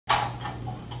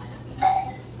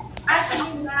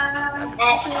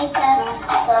Atmika,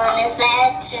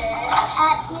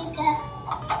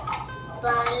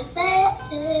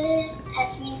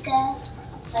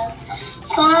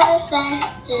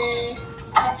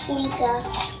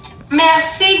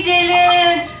 Merci,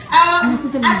 Jalen.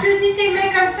 Applaudis tes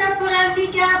mains comme ça pour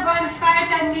Anmika. Bonne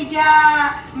fête, Anmika.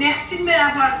 Merci de me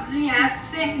l'avoir dit, hein, tu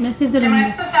sais. Merci, Jalen.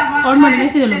 J'aimerais ça savoir.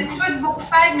 C'était toute beau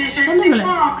fête, mais je ne sais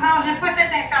pas encore. J'ai pas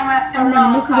cette information-là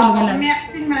encore.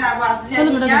 Merci de me l'avoir dit,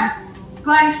 Anmika.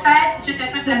 Bonne fête. Je te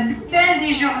souhaite la plus belle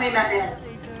des journées, ma belle.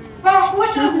 Bon,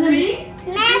 aujourd'hui...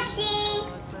 Merci.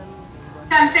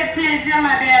 Ça me fait plaisir,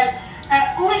 ma belle.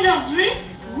 Aujourd'hui,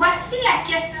 voici la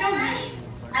question du...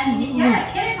 Anmika,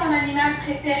 quel est ton animal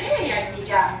préféré,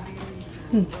 Anmika?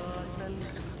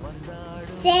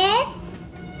 C'est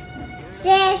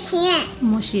chien.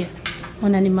 Mon chien.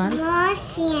 Mon animal. Mon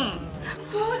chien.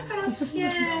 Oh, ton chien.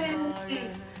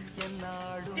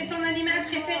 C'est ton animal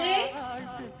préféré?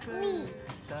 Oui.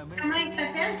 Comment il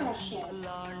s'appelle, ton chien?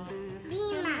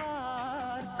 Bima.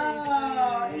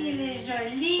 Oh, il est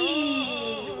joli.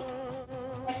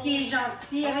 Est-ce qu'il est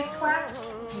gentil avec toi?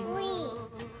 Oui.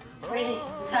 Oui,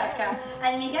 d'accord.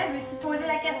 Anmika, veux-tu poser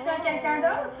la question à quelqu'un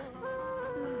d'autre?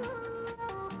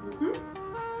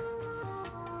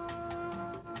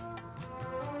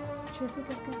 Tu veux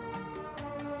quelqu'un?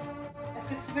 Est-ce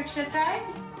que tu veux que je t'aide?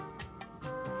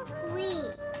 Oui.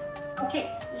 Ok,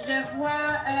 je vois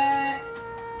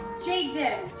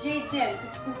Jaden. Jaden,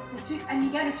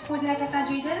 Anmika, veux-tu poser la question à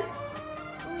Jaden?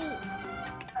 Oui.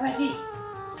 Vas-y.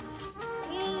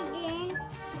 Jaden.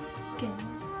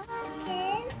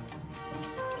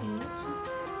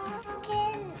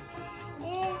 Quel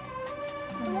est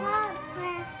toi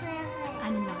préféré?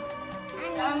 Animal.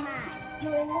 Animal.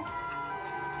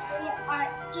 Un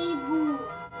hibou.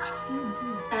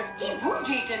 Un hibou,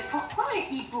 Jaden. Pourquoi un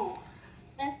hibou?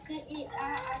 Parce qu'il a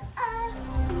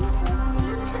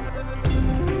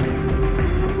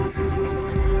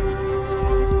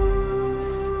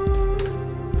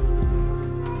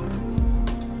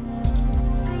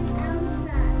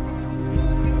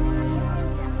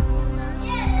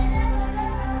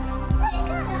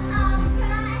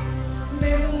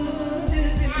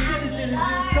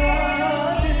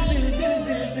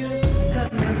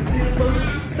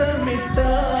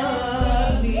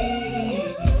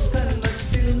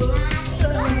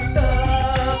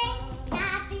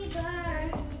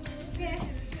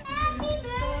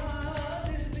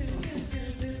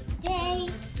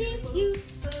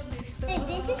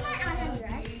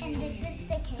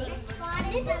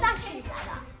this is not shoes I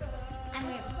got. I'm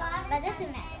wearing socks, but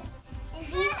doesn't matter. And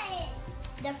these,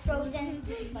 the frozen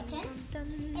button.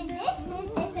 And this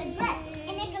is a dress,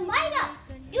 and it can light up.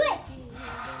 Do it.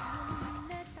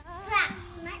 Slap.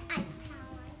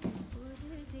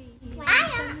 I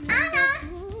am Anna.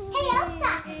 Hey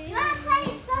Elsa, you want to play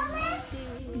Snowman?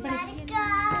 Let it go.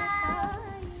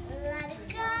 Let it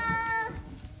go.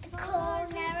 The cold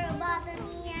never bother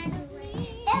me anyway.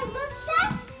 And look,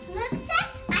 Seth.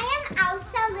 I am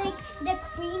Elsa, like the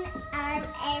Queen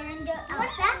Arendelle Elsa.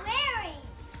 What's that wearing?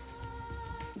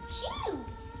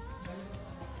 Shoes.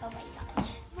 Oh my gosh.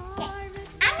 Okay,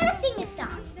 I'm gonna sing a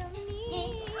song.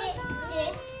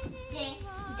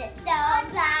 The song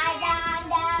glide on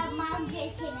the mountain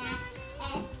tonight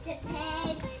as the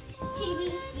pets to be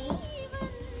seen.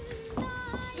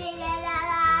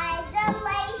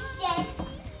 Isolation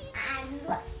and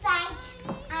look sight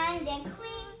and the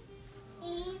queen.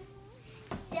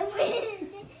 The wind.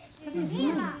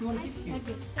 You want to kiss you?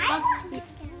 Okay. I want.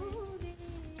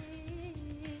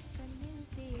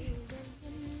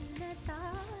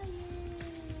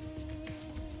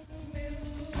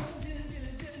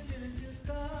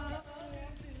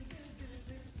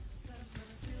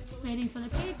 Waiting for the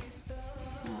cake.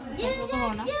 Do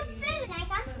food,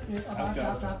 Nika.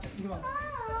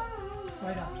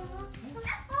 Right now.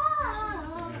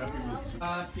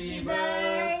 Happy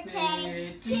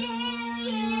birthday to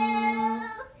you.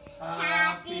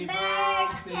 Happy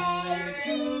birthday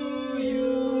to you.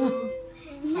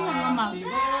 Happy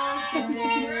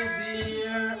birthday,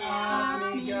 dear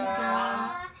Anmika.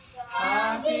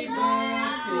 Happy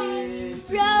birthday,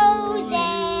 Frozen.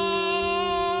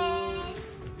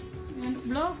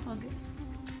 Blow? Okay.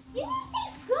 You didn't say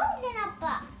Frozen,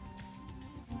 Appa.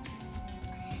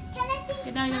 Can I sing?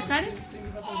 Okay, now you're ready?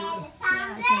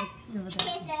 Ensemble. Okay, so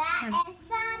that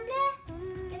ensemble.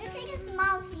 Can you take a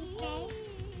small piece, okay?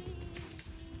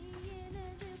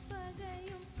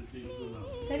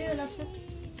 Ready, Laksha?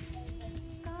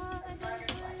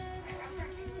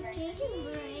 Cake is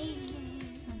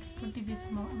breaking. 20 bits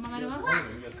more.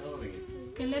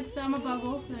 Okay, let's Amma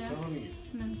go there.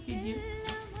 And then feed you.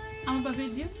 Amma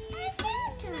feed you. It's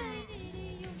your turn.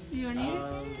 you want to eat?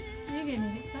 You can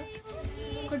eat it.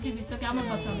 Cookie bits. Okay, I'm going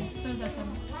to pass on it.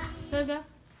 Surga.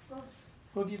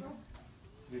 Cookie.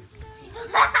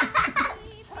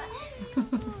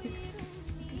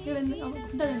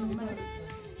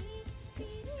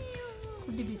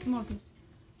 Cookie piece, small piece.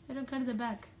 I don't cut the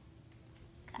back.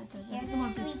 That's it.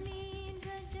 Small piece.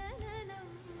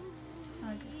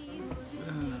 Okay.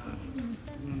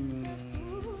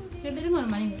 You're doing one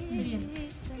money. Biryani.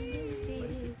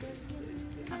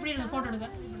 அப்படியே எடுங்க photo எடுங்க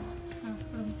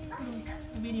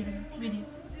video எடுங்க video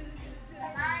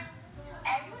So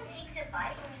everyone takes a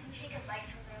bite and you take a bite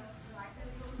from their own saliva.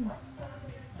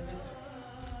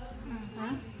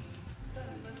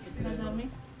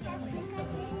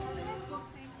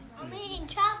 I'm eating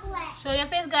chocolate. Show your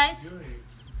face, guys.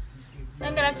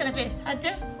 Then get action face.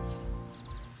 Ajju.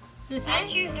 You see?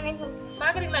 Choose the middle.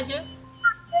 பாக்குறீங்களா அஜு?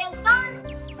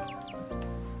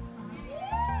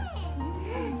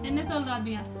 என்ன சொல்றா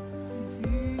அபியா?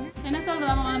 என்ன சொல்றா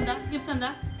மாமா அந்த gift தந்தா?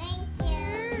 Thank you.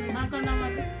 நான் கொண்டா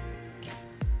மாட்டு.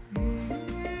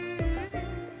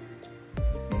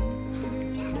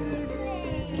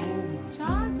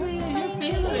 Chocolate, your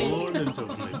favorite. Golden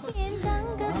chocolate.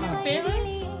 Your favorite?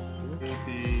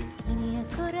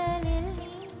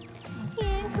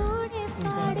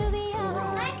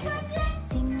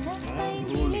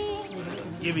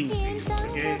 Giving things,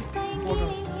 okay?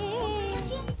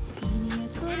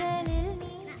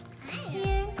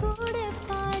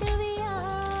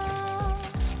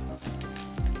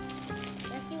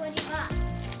 Let's see what you got.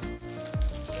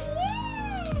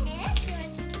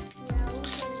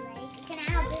 Can I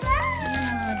help you?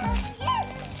 Yes,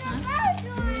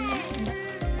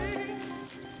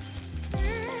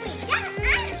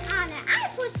 Anna, I'm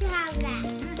supposed to have that.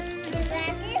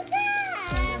 That is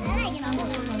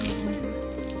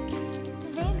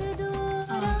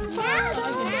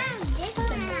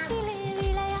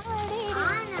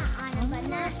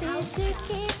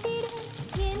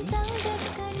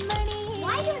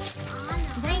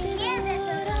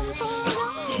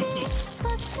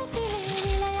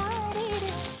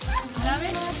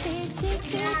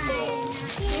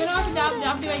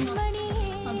Job doing.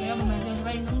 Okay, I'm going to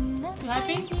you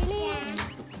happy?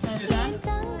 That's done.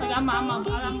 Okay, I'm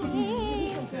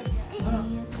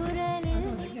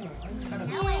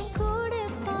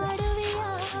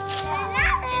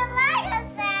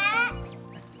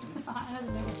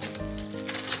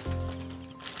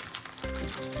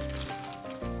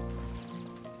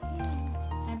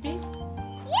happy?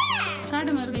 Yeah.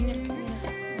 Cartoon or nice.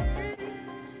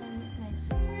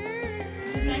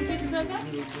 Thank you, Suga.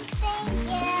 Thank you.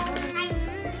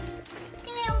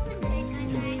 Can I open this?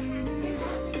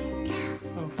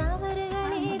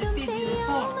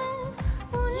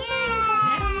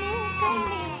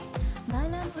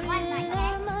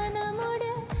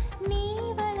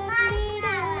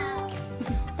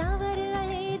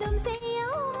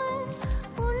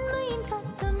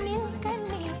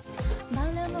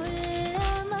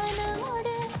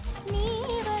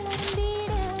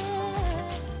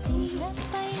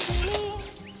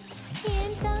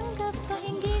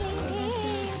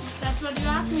 That's what you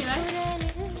asked me, right?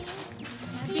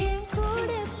 Happy?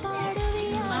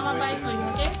 Mama buy for you,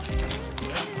 okay?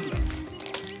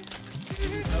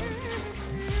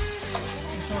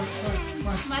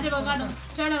 Madhavagado,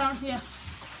 turn around here.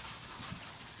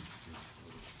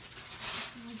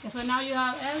 Okay, so now you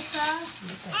have Elsa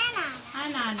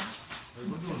and Anna.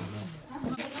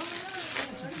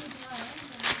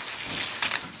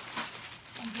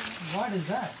 What is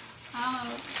that?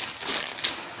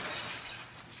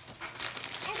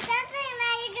 It's something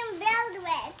that you can build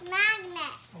with. It's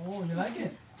magnet. Oh, you like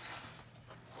it?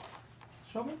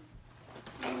 Show me.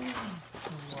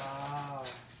 Wow.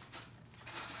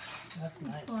 That's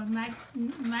nice. Or mag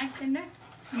in there?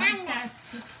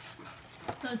 Magtastic.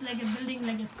 So it's like a building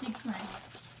like a stick like.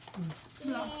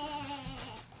 Block.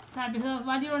 So happy. So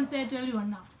what do you want to say to everyone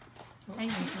now?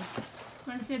 Thank you. You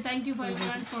want to say thank you for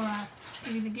everyone for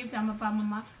giving the gift. I'm a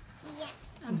mama. Yeah.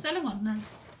 I'm selling one now.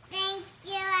 Thank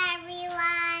you,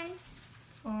 everyone,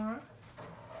 For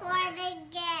for the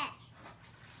gift.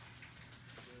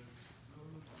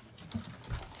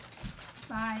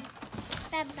 bye.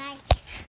 Bye-bye.